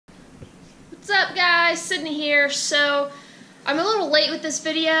up, guys? Sydney here. So I'm a little late with this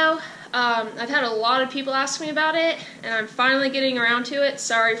video. I've had a lot of people ask me about it, and I'm finally getting around to it.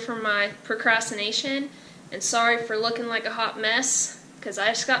 Sorry for my procrastination, and sorry for looking like a hot mess, because I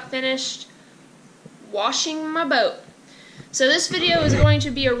just got finished washing my boat. So this video is going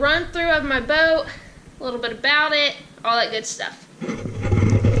to be a run-through of my boat, a little bit about it, all that good stuff.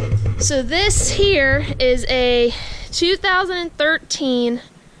 So this here is a 2013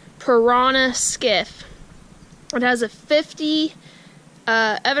 Piranha Skiff. It has a 50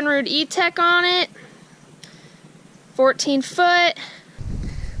 Evinrude E-Tech on it, 14 foot.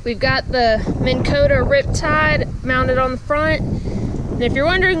 We've got the Minn Kota Riptide mounted on the front. And if you're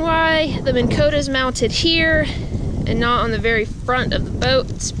wondering why the Minn Kota is mounted here and not on the very front of the boat,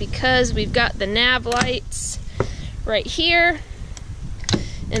 it's because we've got the nav lights right here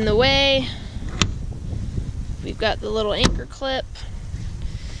in the way. We've got the little anchor clip.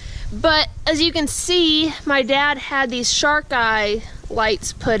 But as you can see, my dad had these shark eye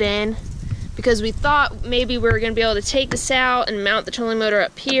lights put in because we thought maybe we were going to be able to take this out and mount the trolling motor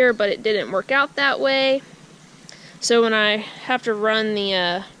up here, but it didn't work out that way. So when I have to run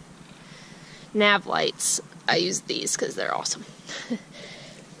the nav lights, I use these because they're awesome.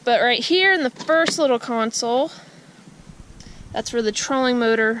 But right here in the first little console, that's where the trolling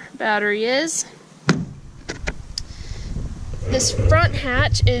motor battery is. This front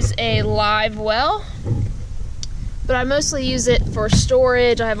hatch is a live well, but I mostly use it for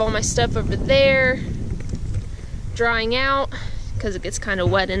storage. I have all my stuff over there drying out because it gets kind of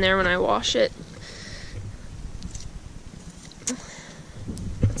wet in there when I wash it.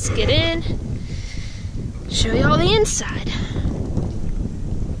 Let's get in, show you all the inside.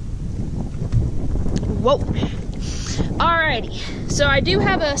 Whoa. Alrighty, so I do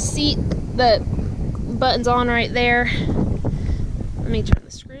have a seat that buttons on right there. Let me turn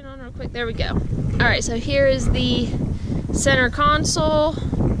the screen on real quick. There we go. Alright, so here is the center console.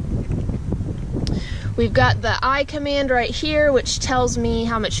 We've got the I command right here, which tells me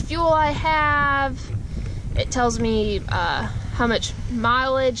how much fuel I have. It tells me how much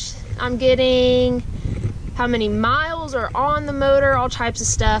mileage I'm getting, how many miles are on the motor, all types of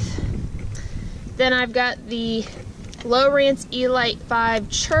stuff. Then I've got the Lowrance E-Lite 5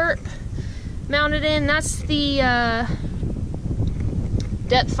 Chirp mounted in. That's the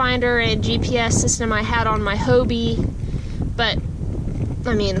depth finder and GPS system I had on my Hobie, but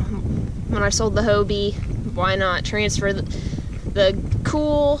I mean, when I sold the Hobie, why not transfer the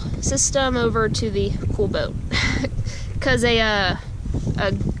cool system over to the cool boat? Because a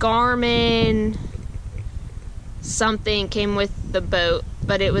Garmin something came with the boat,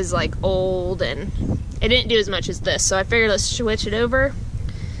 but it was like old and it didn't do as much as this, so I figured let's switch it over.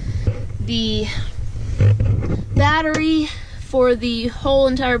 The battery for the whole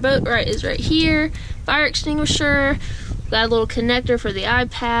entire boat is right here. Fire extinguisher. Got a little connector for the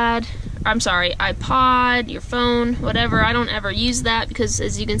iPod, your phone, whatever. I don't ever use that because,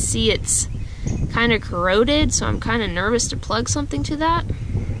 as you can see, it's kind of corroded, so I'm kind of nervous to plug something to that.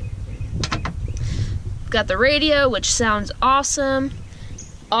 Got the radio, which sounds awesome.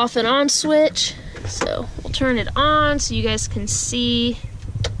 Off and on switch. So we'll turn it on so you guys can see.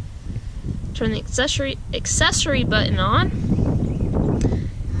 Turn the accessory button on.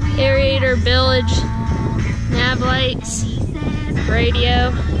 Aerator, bilge, nav lights,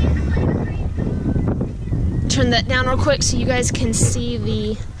 radio. Turn that down real quick so you guys can see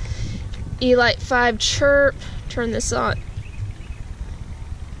the E-Lite 5 Chirp. Turn this on.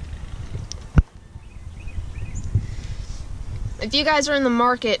 If you guys are in the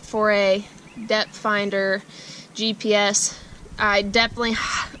market for a depth finder GPS, I definitely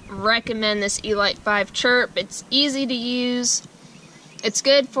recommend this E-Lite 5 Chirp. It's easy to use. It's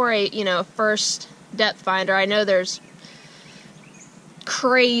good for a, first depth finder. I know there's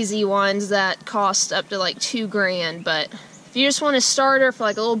crazy ones that cost up to like $2 grand, but if you just want a starter for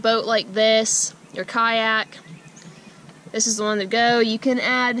like a little boat like this, your kayak, this is the one to go. You can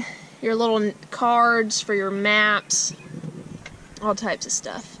add your little cards for your maps, all types of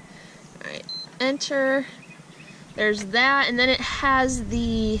stuff. Alright, enter. There's that, and then it has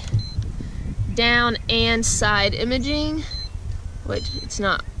the down and side imaging, which it's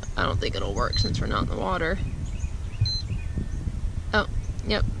not, I don't think it'll work since we're not in the water. Oh,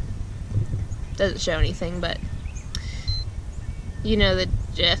 yep. Doesn't show anything, but you know the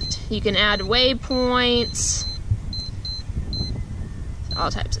drift. You can add waypoints,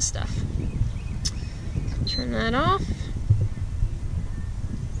 all types of stuff. Turn that off.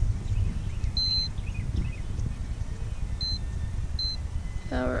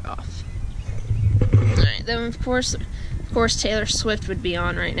 Power off. Alright, then of course Taylor Swift would be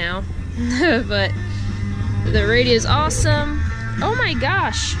on right now. But the radio is awesome. Oh my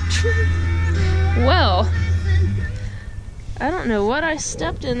gosh. Well, I don't know what I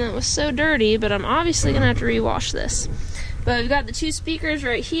stepped in that was so dirty, but I'm obviously gonna have to rewash this. But we've got the 2 speakers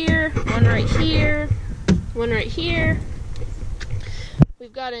right here, one right here, one right here.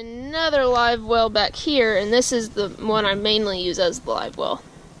 We've got another live well back here, and this is the one I mainly use as the live well.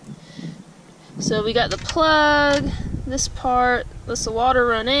 So we got the plug, this part, lets the water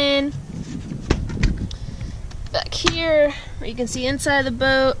run in. Back here, where you can see inside the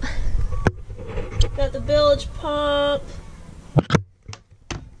boat, got the bilge pump.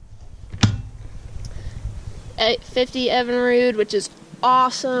 850 Evinrude, which is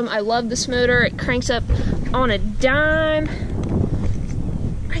awesome. I love this motor. It cranks up on a dime.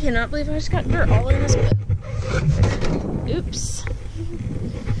 I cannot believe I just got dirt all in this boat. Oops.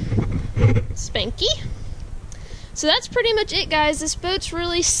 Spanky. So that's pretty much it, guys. This boat's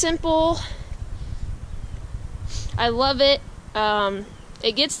really simple. I love it.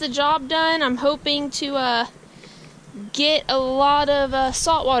 It gets the job done. I'm hoping to get a lot of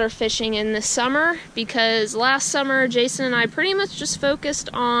saltwater fishing in this summer, because last summer Jason and I pretty much just focused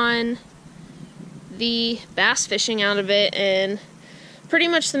on the bass fishing out of it, and pretty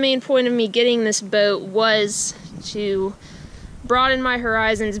much the main point of me getting this boat was to broaden my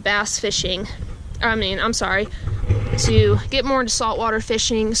horizons bass fishing. To get more into saltwater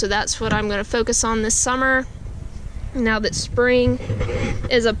fishing, so that's what I'm going to focus on this summer. Now that spring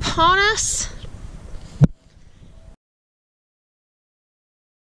is upon us,